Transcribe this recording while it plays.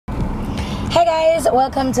Hey guys,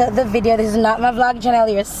 welcome to the video. This is not my vlog channel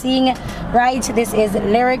you're seeing right. This is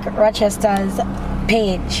LyricRochester's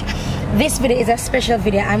page. This video is a special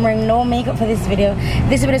video. I'm wearing no makeup for this video.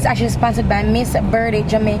 This video is actually sponsored by Miss Birdie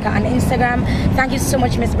Jamaica on Instagram. Thank you so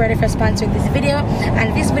much, Miss Birdie, for sponsoring this video.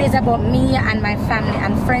 And this video is about me and my family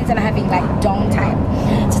and friends and having like downtime.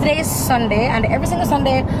 So today is Sunday, and every single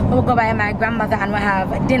Sunday we'll go by my grandmother and we'll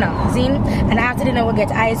have dinner, zine. And after dinner we'll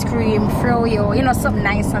get ice cream, froyo, you know, something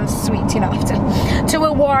nice and sweet, you know, to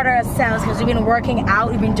reward ourselves because we've been working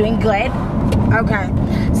out, we've been doing good. Okay,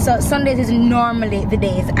 so Sundays is normally the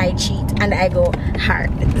days I cheat and I go hard,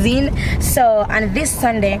 zine. So on this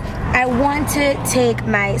Sunday I want to take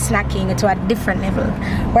my snacking to a different level.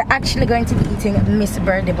 We're actually going to be eating Miss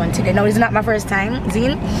Birdie bun today. Now, it's not my first time,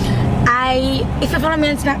 zine. If you follow me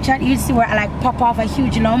on Snapchat, you see where I like pop off a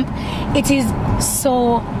huge lump. It is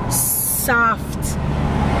so soft,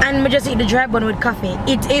 and we just eat the dry bun with coffee.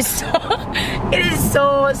 It is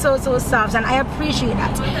so soft, and I appreciate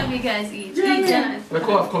that. What have you guys eat? We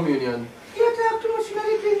call off communion. You talk too much in the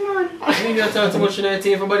thing, man. I think you talk too much in the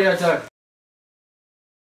thing, everybody attack.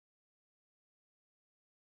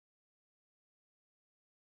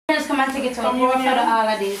 Just come and take it home. Pour for all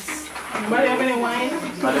of this. Anybody have any wine?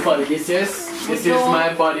 My body, this is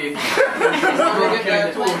my body. Two, you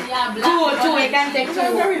can take two.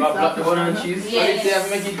 Black the bun and cheese. Yes.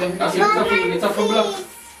 It's a full block.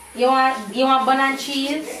 You want bun and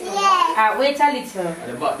cheese? Yeah. Wait a little.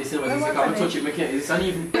 And the back, this is what I can't touch it, make it. It's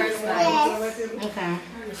uneven. Okay.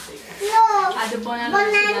 No. At the bun and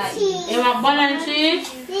cheese. You want bun and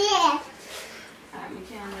cheese? Yeah.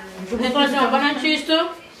 You want bun and cheese too?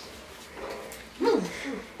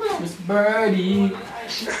 Miss Birdie.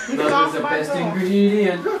 That is the best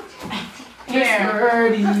ingredient. Here. Miss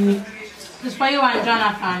Birdie. This for you and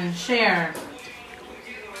Jonathan. Share.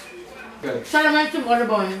 Good. Try to make some butter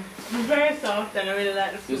bun. It's very soft and I really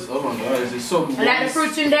like the fruit. This, oh my god, this is so good. You like the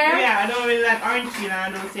fruits in there? Yeah, I don't really like orange peel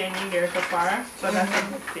and I don't see anything there so far. So that's a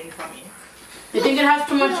good thing for me. You think it has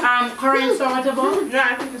too much currants or whatever? No,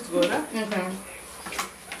 I think it's good. Huh? Okay.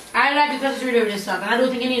 I like it because it's really soft, and I don't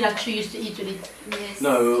think you need like cheese to eat with it. Yes.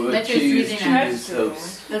 No, Let your cheese sweetener.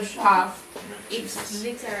 helps. It's half. It's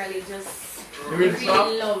literally just Really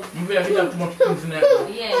soft? love. You really have too much things in there.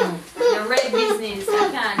 Yeah. The red business. I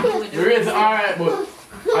can't do with the The red is alright, but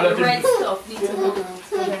I don't red think. stuff need to come out.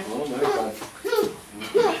 Oh my god.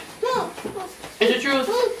 Is it true?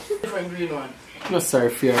 Different green one. No, sorry,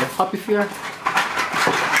 fear. Happy fear.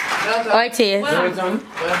 Jonathan. Oh, it is. Jonathan.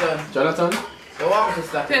 Jonathan. The one with the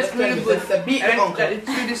stuff. Tastes really good. It's a beat uncle. It's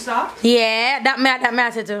really soft. Yeah, that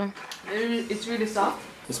matter too. It's really soft.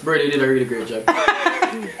 Miss Birdie did a really great job.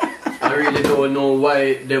 I really don't know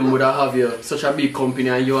why them would have you such a big company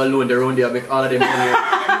and you alone they're around there make all of them money.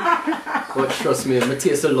 But trust me, my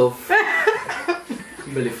taste of love.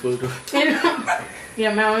 Belly full too.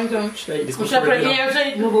 Yeah, my own too. Like this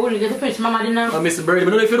No, but we get to finish mama dinner. Mr. Birdie, I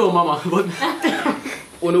don't know if you know mama, but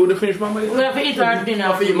Oh no, the finish mama. We have to eat our dinner.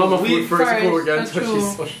 I eat mama food first before we get That's touch true.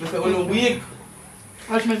 this stuff. It's only week.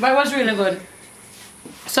 But it was really good.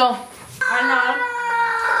 So, and now,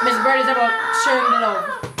 Miss Bird is about sharing the love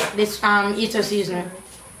this Easter season.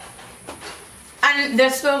 And the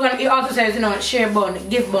slogan, it also says, you know, share bun,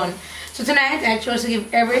 give bun. So tonight, I chose to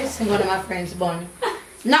give every single one of my friends bun.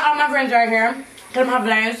 Not all my friends are here, because I have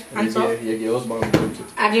lives, and so Yeah, your husband bun too.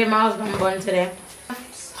 I gave my husband bun today.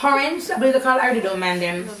 Currants, I believe they call, I really don't mind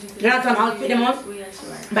them. Jonathan, I'll pick them up,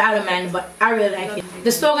 but I don't mind, but I really like it.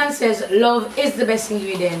 The slogan says, love is the best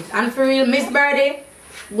ingredient. And for real, Miss Birdie,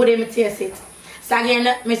 would even taste it. So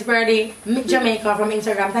again, Miss Birdie Jamaica from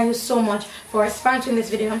Instagram, thank you so much for sponsoring this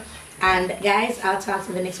video. And guys, I'll talk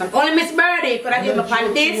to the next one. Only Miss Birdie could I give up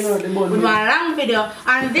on this with my long video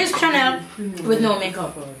on this channel with no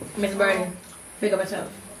makeup. Miss Birdie, pick up yourself.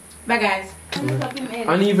 Bye guys.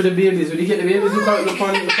 And even the babies, when you get the babies, look on the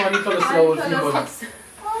color slow.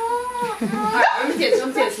 Alright, let me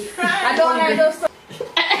taste it. I don't have those.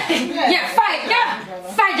 Yeah, fight, yeah!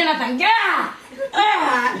 Fight, Jonathan, yeah!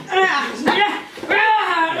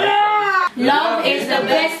 Love is the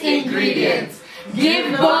best ingredient.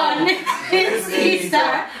 Give bun, it's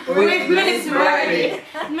Easter with Miss Birdie.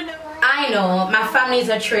 I know, my family is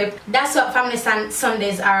a trip. That's what family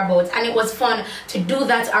Sundays are about. And it was fun to do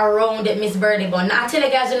that around Miss Birdie bun. Now, I tell you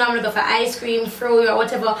guys, you normally go for ice cream, froyo or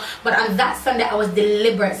whatever. But on that Sunday, I was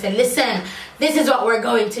deliberate. Said, listen, this is what we're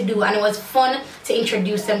going to do. And it was fun to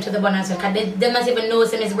introduce them to the bun as well. Because they not even know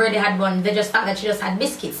Miss Birdie had bun. They just thought that she just had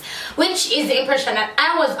biscuits. Which is the impression that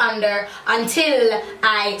I was under until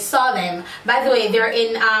I saw them. By the way, they're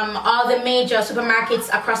in all the major supermarkets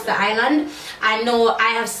across the island. I know I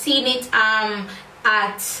have seen it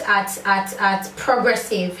at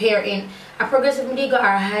Progressive here in a Progressive Mediga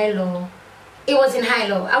or High-Low. It was in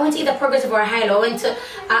High-Low. I went to either Progressive or High-Low. I went to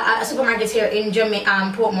a supermarket here in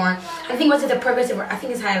Jamaica, Portmore. I think it was either Progressive or I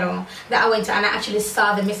think it's High-Low that I went to, and I actually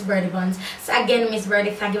saw the Miss Birdie buns. So again, Miss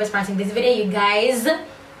Birdie, thank you for sponsoring this video, you guys.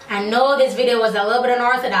 I know this video was a little bit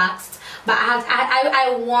unorthodox, but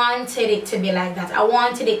I wanted it to be like that. I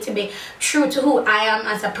wanted it to be true to who I am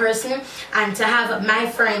as a person, and to have my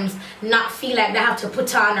friends not feel like they have to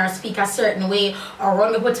put on or speak a certain way, or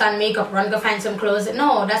run to put on makeup, run to find some clothes.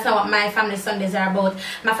 No, that's not what my family Sundays are about.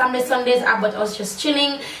 My family Sundays are about us just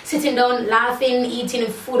chilling, sitting down, laughing, eating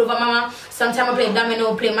food over mama. Sometimes we play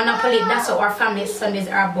domino, play Monopoly. That's what our family Sundays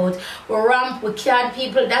are about. We ramp, we card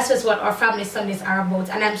people. That's just what our family Sundays are about.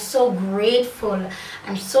 And I'm so grateful.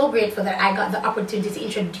 I'm so grateful that I got the opportunity to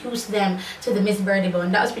introduce them to the Miss Birdie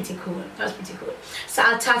bun. That was pretty cool. That was pretty cool. So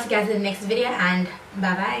I'll talk to you guys in the next video, and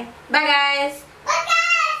bye bye. Bye guys. Bye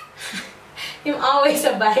guys. I'm always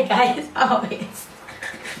a bye guys. Always.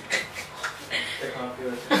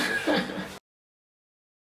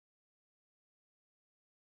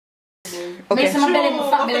 Okay.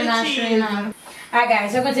 Alright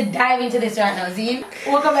guys, we're going to dive into this right now. See?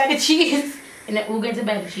 We're going to buy the cheese. And then we're going to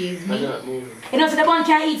buy the cheese. Me? You know, so the bun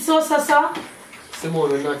can't eat so.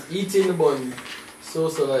 Simone, we're not eating the bun so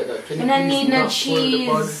like that. Can we don't need no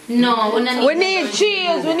cheese. No, we need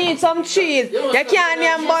cheese. We need some cheese. You can't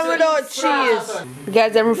have bun without cheese.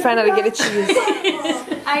 Guys, I'm finally get the cheese.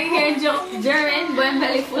 Are you hearing German? Bun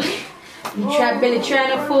belly full. Try belly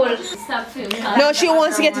trying to full. Stop filming. No, she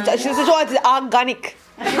wants to get it. She just wants it organic.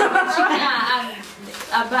 She can't have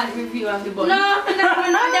a bad review of the bun. No, them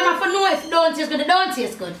have to know if don't taste good, they don't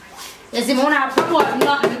taste good. You see, we don't have to promote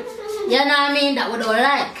nothing. You know what I mean? That we don't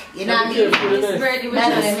like. You know what I mean? Miss Birdie,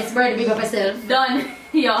 Miss Birdie, big up herself. done.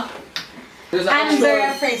 Yeah. I'm very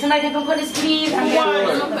afraid. Somebody can put this please.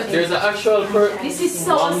 There's an actual This is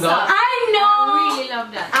so soft. I know. I really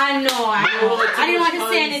love that. I know. I didn't want to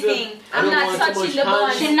say anything. I'm not touching the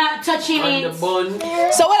bun. She's not touching it. Bun.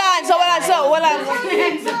 So what on?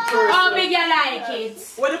 How big you like it?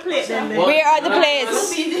 What the plate then? Where are the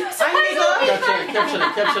plates? Caption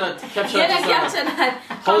it. Caption that.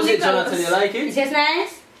 How's it, Jonathan? You like it? Is this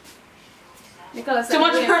nice? Nicholas, Too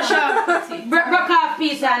much pressure. Broke off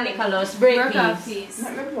piece and Nicholas. Break off piece.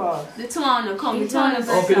 The two on the come. The two on the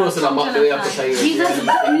Oh, you know, so I'm not the way I push it. Jesus,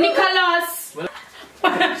 Nicholas.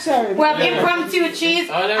 Sorry. We have impromptu cheese.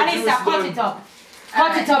 Alisa, cut it up.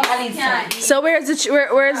 Cut it up, Alisa. So where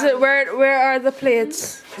are the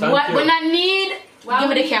plates? What we not need? Give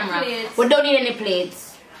me the camera. We don't need any plates.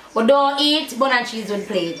 We don't eat bun and cheese with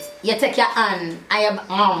plates. You take your hand and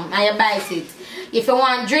you bite it. If you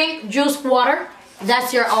want drink, juice, water,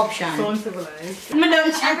 that's your option. So uncivilized. I'm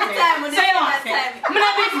not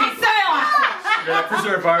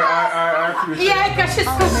Preserve our future. yeah, because she's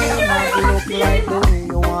Look like the way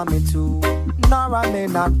you want me to. Nor I may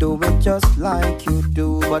not do it just like you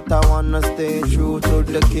do, but I wanna stay true to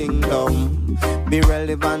the kingdom, be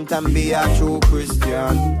relevant and be a true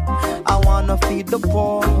Christian. I wanna feed the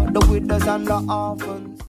poor, the widows and the orphans.